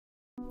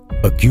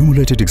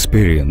Accumulated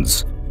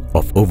experience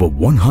of over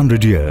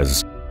 100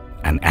 years,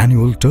 an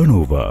annual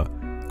turnover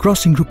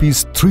crossing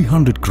rupees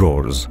 300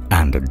 crores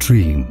and a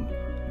dream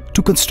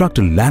to construct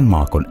a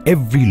landmark on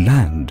every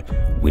land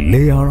we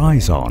lay our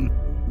eyes on.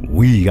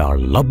 We are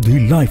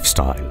Labdhi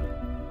Lifestyle.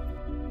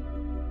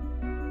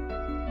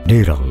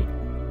 Neral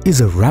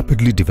is a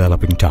rapidly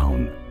developing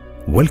town,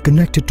 well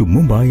connected to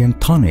Mumbai and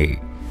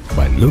Thane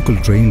by local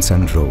trains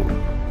and road.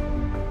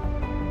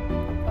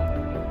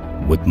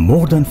 With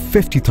more than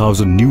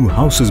 50,000 new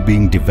houses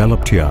being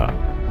developed here,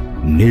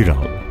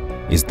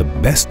 Neral is the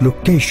best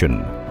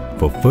location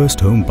for first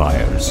home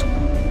buyers.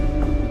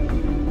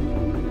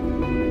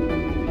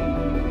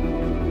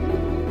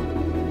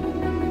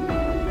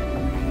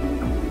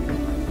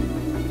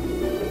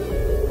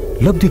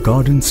 Labdhi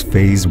Gardens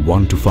Phase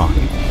 1 to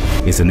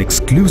 5 is an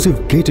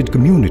exclusive gated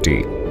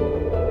community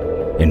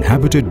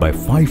inhabited by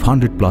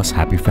 500 plus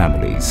happy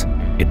families.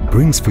 It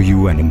brings for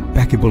you an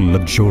impeccable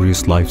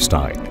luxurious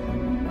lifestyle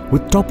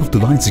with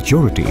top-of-the-line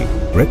security,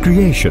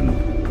 recreation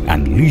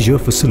and leisure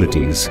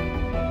facilities.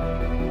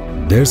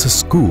 There's a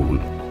school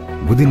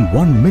within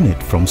 1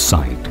 minute from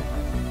site,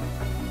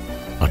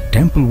 a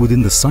temple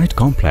within the site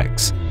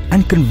complex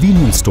and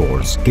convenience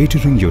stores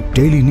catering your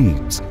daily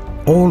needs,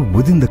 all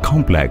within the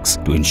complex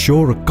to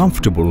ensure a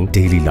comfortable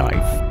daily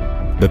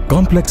life. The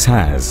complex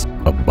has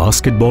a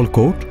basketball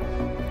court,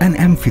 an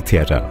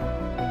amphitheatre,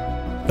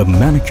 a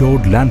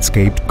manicured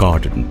landscaped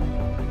garden,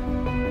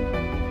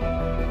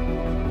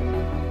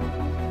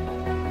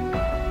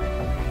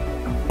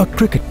 a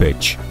cricket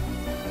pitch,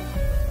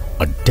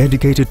 a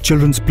dedicated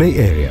children's play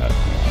area,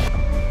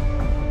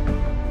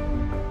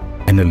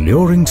 an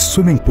alluring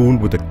swimming pool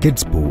with a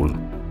kids pool,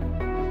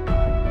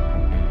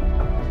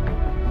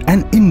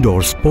 an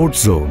indoor sports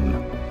zone,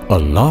 a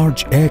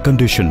large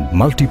air-conditioned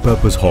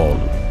multi-purpose hall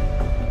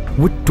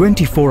with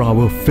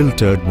 24-hour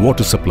filtered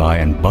water supply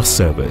and bus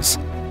service.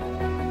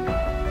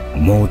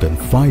 More than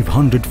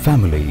 500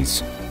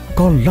 families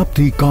call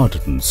Labdhi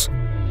Gardens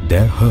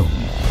their home.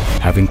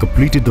 Having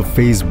completed the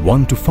Phase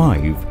 1 to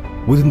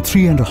 5 within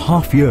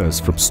 3.5 years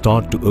from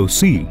start to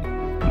OC,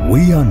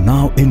 we are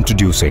now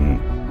introducing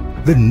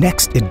the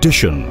next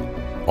edition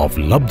of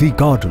Labdhi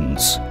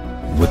Gardens.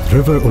 With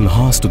River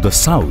Ulhas to the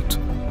south,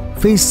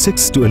 Phase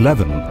 6 to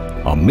 11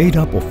 are made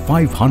up of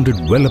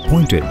 500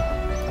 well-appointed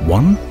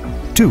 1,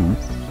 2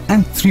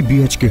 and 3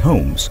 BHK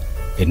homes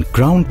in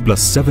ground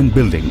plus 7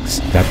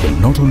 buildings that will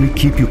not only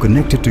keep you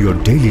connected to your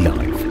daily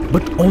life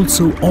but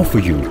also offer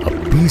you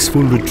a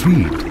peaceful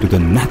retreat to the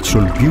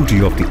natural beauty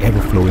of the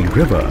ever-flowing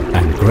river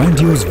and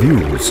grandiose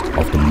views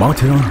of the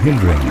Mathiran Hill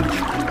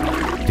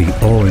Range. The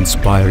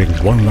awe-inspiring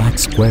 1 lakh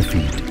square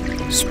feet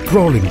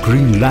sprawling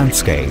green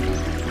landscape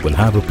will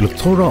have a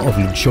plethora of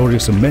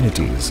luxurious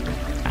amenities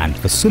and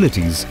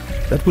facilities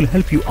that will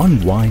help you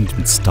unwind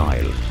in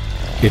style.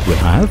 It will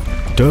have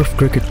turf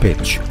cricket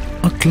pitch,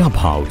 a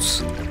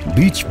clubhouse,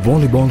 beach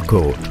volleyball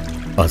court,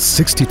 a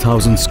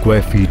 60,000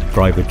 square feet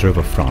private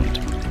riverfront,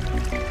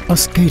 a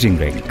skating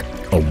rink,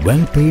 a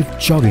well-paved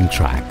jogging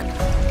track,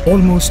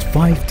 almost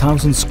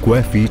 5,000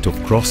 square feet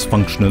of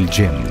cross-functional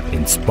gym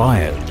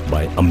inspired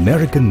by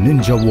American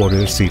Ninja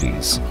Warrior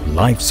series,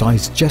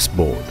 life-size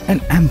chessboard,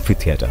 an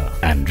amphitheatre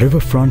and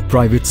riverfront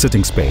private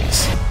sitting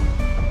space.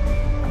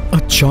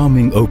 A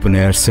charming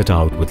open-air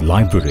sit-out with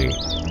library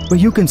where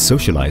you can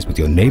socialize with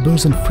your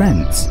neighbors and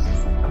friends.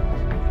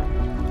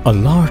 A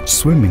large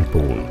swimming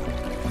pool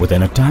with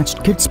an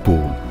attached kids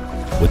pool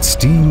with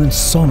steam and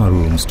sauna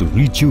rooms to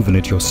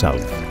rejuvenate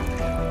yourself.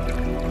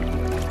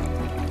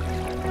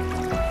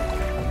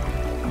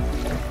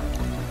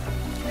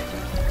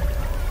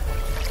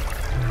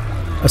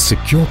 A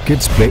secure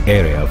kids play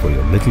area for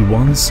your little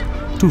ones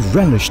to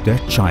relish their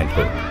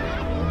childhood.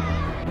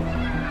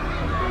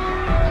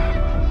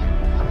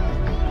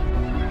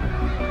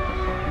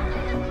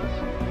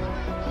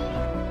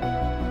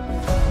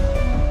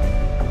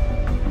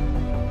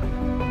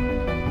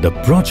 The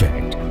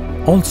project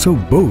also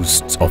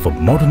boasts of a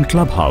modern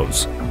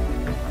clubhouse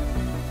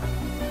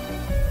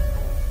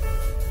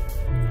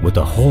with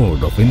a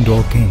horde of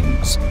indoor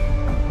games,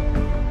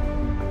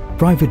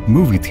 private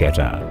movie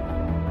theatre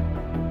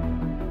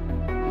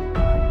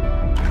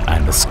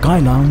and a sky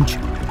lounge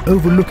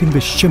overlooking the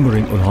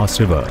shimmering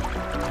Ulhas River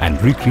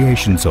and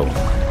recreation zone.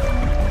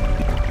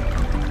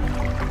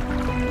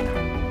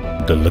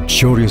 The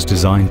luxurious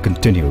design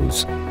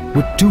continues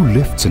with 2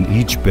 lifts in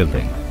each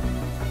building.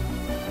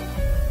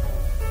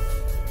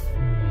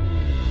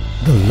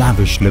 The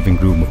lavish living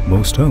room of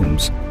most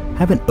homes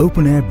have an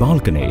open-air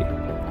balcony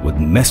with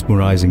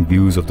mesmerizing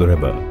views of the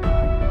river.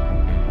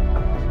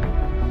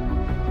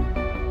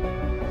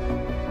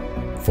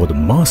 For the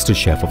master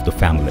chef of the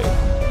family,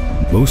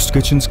 most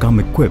kitchens come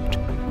equipped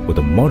with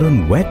a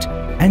modern wet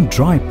and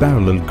dry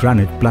parallel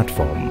granite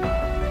platform.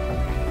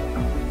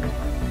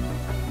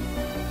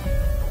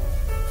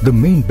 The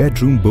main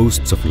bedroom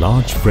boasts of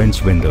large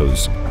French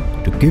windows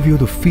to give you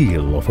the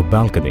feel of a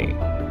balcony.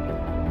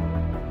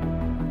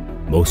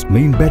 Most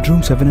main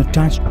bedrooms have an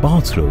attached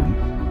bathroom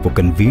for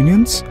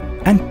convenience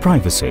and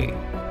privacy.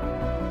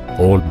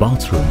 All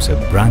bathrooms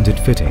have branded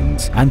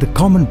fittings and the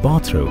common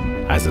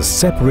bathroom has a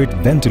separate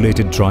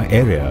ventilated dry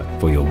area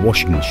for your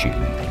washing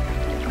machine.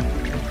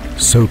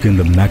 Soak in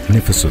the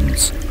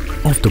magnificence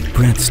of the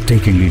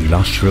breathtakingly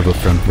lush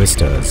riverfront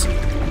vistas,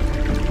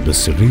 the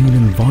serene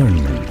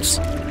environments,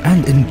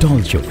 and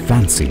indulge your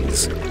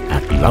fancies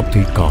at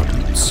Labdhi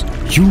Gardens.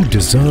 You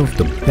deserve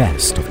the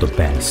best of the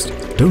best.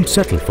 Don't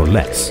settle for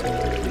less.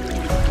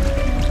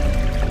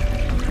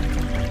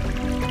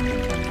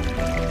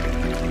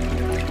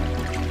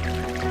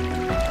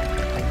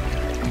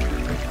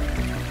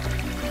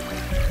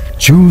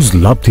 Choose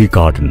Labdhi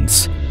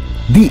Gardens,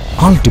 the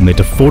ultimate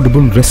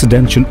affordable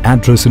residential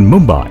address in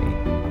Mumbai.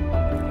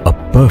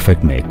 A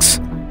perfect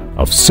mix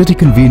of city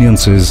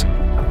conveniences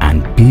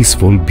and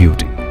peaceful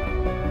beauty.